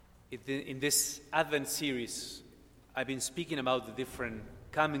In this Advent series, I've been speaking about the different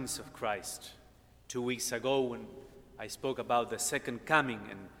comings of Christ. 2 weeks ago, when I spoke about the second coming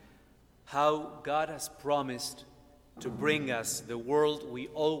and how God has promised to bring us the world we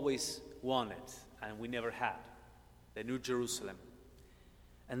always wanted and we never had, the New Jerusalem.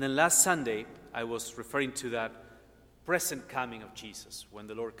 And then last Sunday, I was referring to that present coming of Jesus, when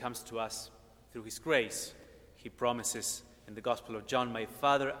the Lord comes to us through His grace. He promises in the Gospel of John, "My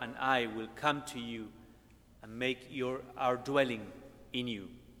Father and I will come to you and make our dwelling in you."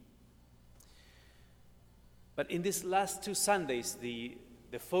 But in these last 2 Sundays, the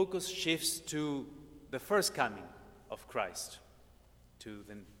focus shifts to the first coming of Christ, to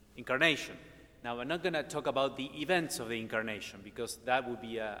the incarnation. Now, I'm not going to talk about the events of the incarnation, because that would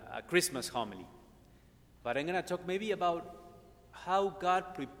be a Christmas homily. But I'm going to talk maybe about how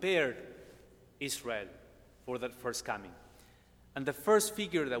God prepared Israel for that first coming. And the first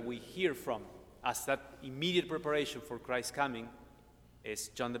figure that we hear from as that immediate preparation for Christ's coming is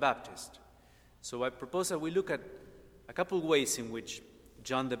John the Baptist. So I propose that we look at a couple of ways in which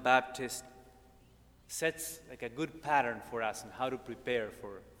John the Baptist sets like a good pattern for us on how to prepare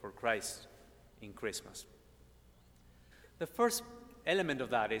for Christ in Christmas. The first element of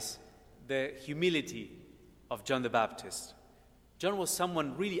that is the humility of John the Baptist. John was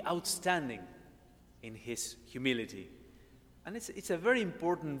someone really outstanding in his humility. And it's a very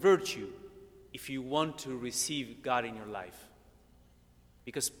important virtue if you want to receive God in your life.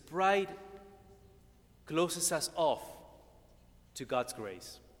 Because pride closes us off to God's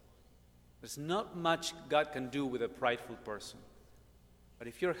grace. There's not much God can do with a prideful person. But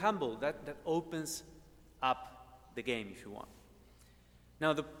if you're humble, that opens up the game, if you want.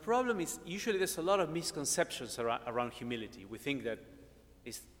 Now, the problem is, usually there's a lot of misconceptions around humility. We think that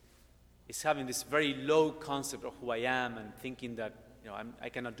it's having this very low concept of who I am and thinking that, I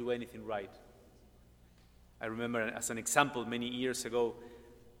cannot do anything right. I remember, as an example, many years ago,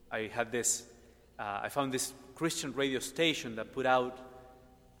 I found this Christian radio station that put out,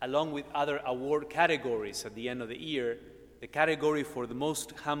 along with other award categories at the end of the year, the category for the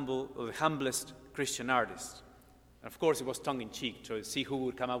most humble or the humblest Christian artist. And of course, it was tongue-in-cheek to see who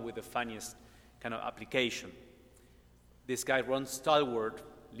would come up with the funniest kind of application. This guy, Ron Stallworth,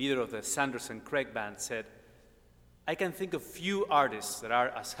 leader of the Sanders and Craig band, said, "I can think of few artists that are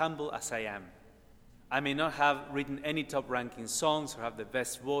as humble as I am. I may not have written any top-ranking songs or have the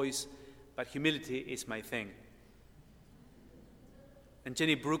best voice, but humility is my thing." And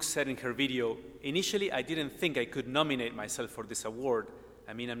Jenny Brooks said in her video, "Initially, I didn't think I could nominate myself for this award.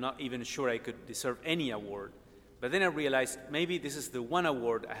 I'm not even sure I could deserve any award. But then I realized maybe this is the one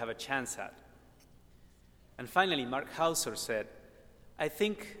award I have a chance at." And finally, Mark Hauser said, "I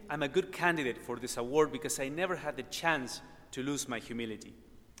think I'm a good candidate for this award because I never had the chance to lose my humility.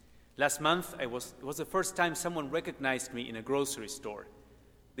 Last month, it was the first time someone recognized me in a grocery store.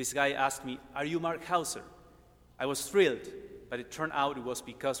 This guy asked me, 'Are you Mark Hauser?' I was thrilled, but it turned out it was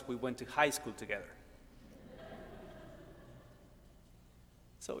because we went to high school together."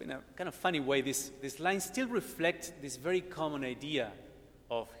 So in a kind of funny way, this line still reflects this very common idea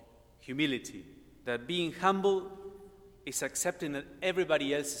of humility, that being humble is accepting that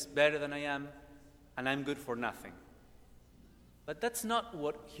everybody else is better than I am and I'm good for nothing. But that's not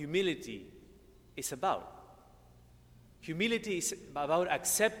what humility is about. Humility is about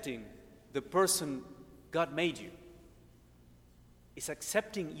accepting the person God made you. It's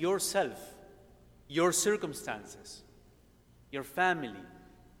accepting yourself, your circumstances, your family,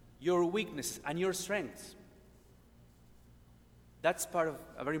 your weaknesses, and your strengths. That's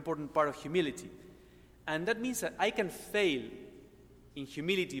a very important part of humility. And that means that I can fail in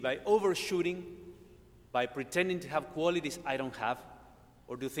humility by overshooting, by pretending to have qualities I don't have,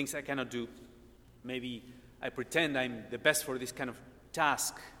 or do things I cannot do. Maybe I pretend I'm the best for this kind of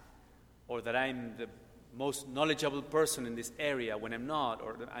task, or that I'm the most knowledgeable person in this area when I'm not,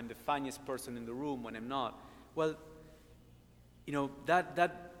 or that I'm the funniest person in the room when I'm not. Well,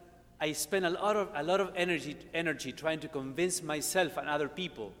 that I spend a lot of energy trying to convince myself and other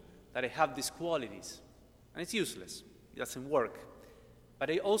people that I have these qualities. And it's useless. It doesn't work. But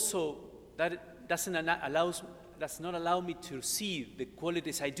that does not allow me to see the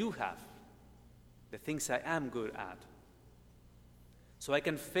qualities I do have, the things I am good at. So I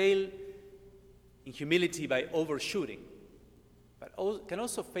can fail in humility by overshooting, but can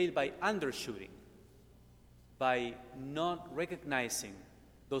also fail by undershooting, by not recognizing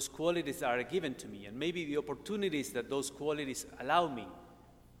those qualities that are given to me, and maybe the opportunities that those qualities allow me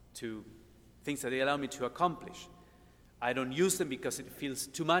to, things that they allow me to accomplish. I don't use them because it feels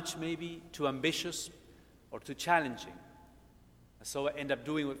too much, maybe, too ambitious, or too challenging. So I end up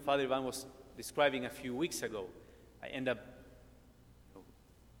doing what Father Ivan was describing a few weeks ago. I end up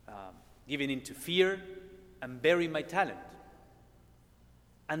giving into fear and burying my talent.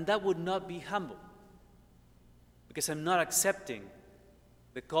 And that would not be humble, because I'm not accepting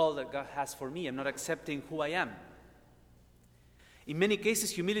the call that God has for me. I'm not accepting who I am. In many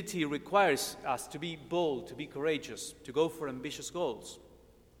cases, humility requires us to be bold, to be courageous, to go for ambitious goals.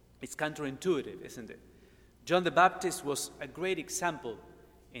 It's counterintuitive, isn't it? John the Baptist was a great example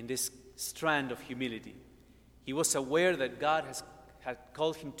in this strand of humility. He was aware that God had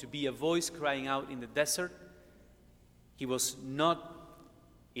called him to be a voice crying out in the desert. He was not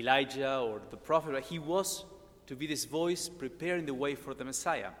Elijah or the prophet, but he was to be this voice preparing the way for the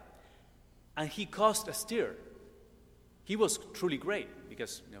Messiah. And he caused a stir. He was truly great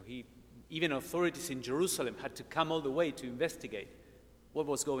because even authorities in Jerusalem had to come all the way to investigate what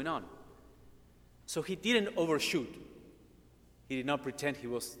was going on. So he didn't overshoot. He did not pretend he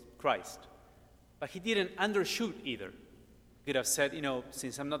was Christ. But he didn't undershoot either. He could have said,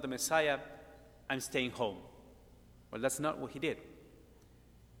 since I'm not the Messiah, I'm staying home. Well, that's not what he did.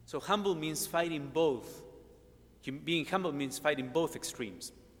 So humble means fighting both. Being humble means fighting both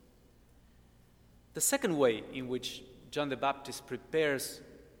extremes. The second way in which John the Baptist prepares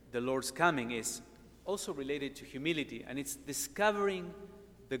the Lord's coming is also related to humility, and it's discovering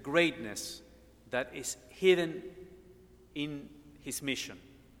the greatness that is hidden in his mission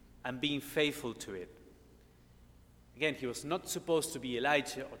and being faithful to it. Again, he was not supposed to be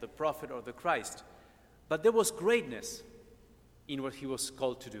Elijah or the prophet or the Christ, but there was greatness in what he was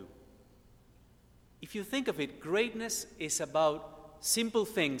called to do. If you think of it, greatness is about simple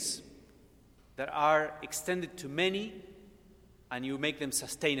things that are extended to many and you make them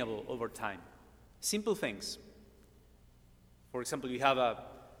sustainable over time. Simple things. For example, you have a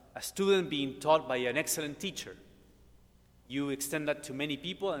student being taught by an excellent teacher. You extend that to many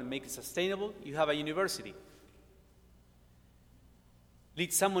people and make it sustainable. You have a university.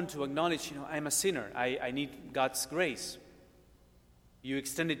 Lead someone to acknowledge, I'm a sinner. I need God's grace. You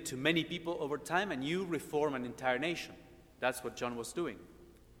extend it to many people over time and you reform an entire nation. That's what John was doing.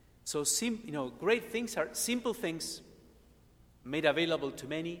 So, great things are simple things made available to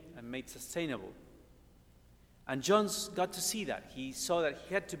many and made sustainable. And John's got to see that. He saw that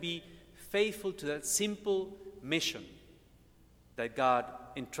he had to be faithful to that simple mission that God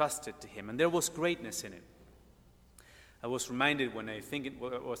entrusted to him. And there was greatness in it. I was reminded when I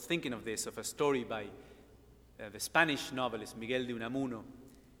was thinking of this, of a story by the Spanish novelist Miguel de Unamuno.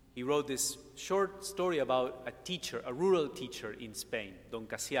 He wrote this short story about a teacher, a rural teacher in Spain, Don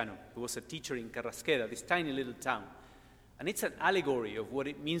Casiano, who was a teacher in Carrasqueda, this tiny little town. And it's an allegory of what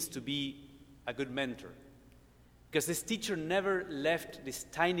it means to be a good mentor. Because this teacher never left this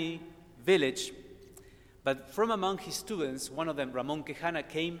tiny village, but from among his students, one of them, Ramon Quejana,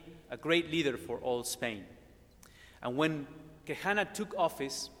 came a great leader for all Spain. And when Quejana took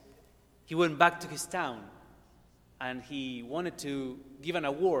office, he went back to his town and he wanted to give an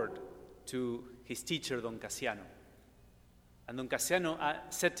award to his teacher, Don Casiano. And Don Casiano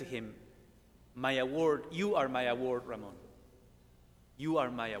said to him, "My award, you are my award, Ramon. You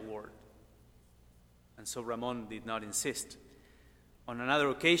are my award." And so Ramon did not insist. On another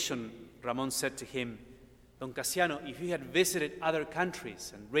occasion, Ramon said to him, "Don Casiano, if you had visited other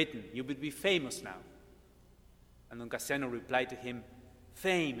countries and written, you would be famous now." And Don Casiano replied to him,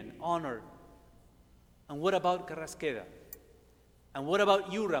 "Fame and honor. And what about Carrasqueda? And what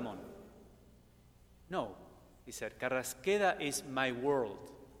about you, Ramon?" "No," he said, "Carrasqueda is my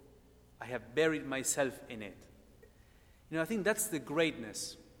world. I have buried myself in it." I think that's the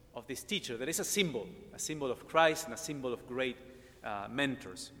greatness of this teacher. That is a symbol of Christ and a symbol of great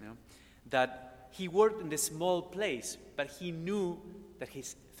mentors. That he worked in this small place, but he knew that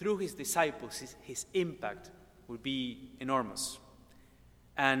through his disciples, his impact would be enormous.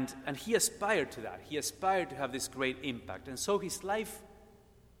 And he aspired to that. He aspired to have this great impact. And so his life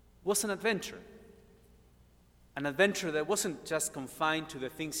was an adventure. An adventure that wasn't just confined to the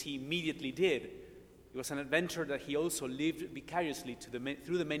things he immediately did. It was an adventure that he also lived vicariously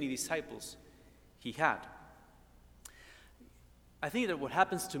through the many disciples he had. I think that what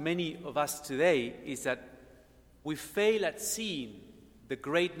happens to many of us today is that we fail at seeing the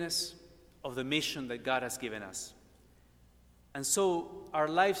greatness of the mission that God has given us. And so our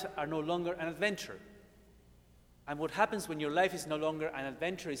lives are no longer an adventure. And what happens when your life is no longer an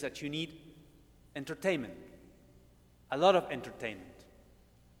adventure is that you need entertainment, a lot of entertainment,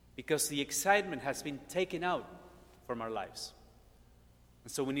 because the excitement has been taken out from our lives.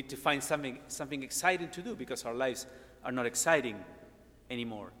 And so we need to find something exciting to do because our lives are not exciting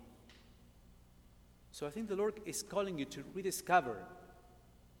anymore. So I think the Lord is calling you to rediscover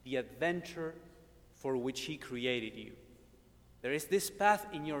the adventure for which He created you. There is this path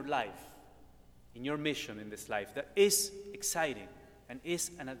in your life, in your mission in this life, that is exciting and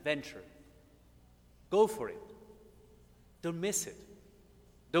is an adventure. Go for it. Don't miss it.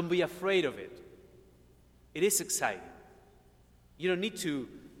 Don't be afraid of it. It is exciting. You don't need to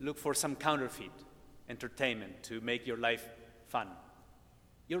look for some counterfeit entertainment to make your life fun.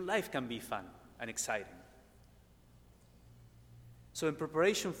 Your life can be fun and exciting. So in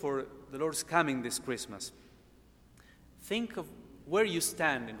preparation for the Lord's coming this Christmas, think of where you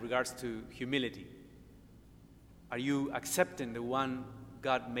stand in regards to humility. Are you accepting the one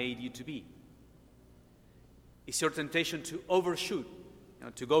God made you to be? Is your temptation to overshoot,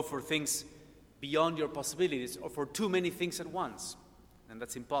 to go for things beyond your possibilities or for too many things at once? And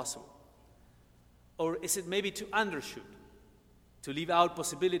that's impossible. Or is it maybe to undershoot, to leave out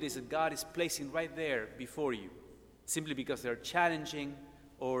possibilities that God is placing right there before you, simply because they're challenging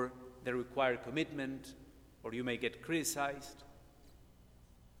or they require commitment, or you may get criticized?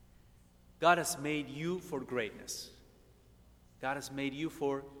 God has made you for greatness. God has made you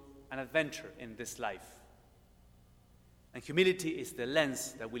for an adventure in this life. And humility is the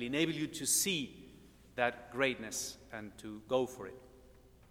lens that will enable you to see that greatness and to go for it.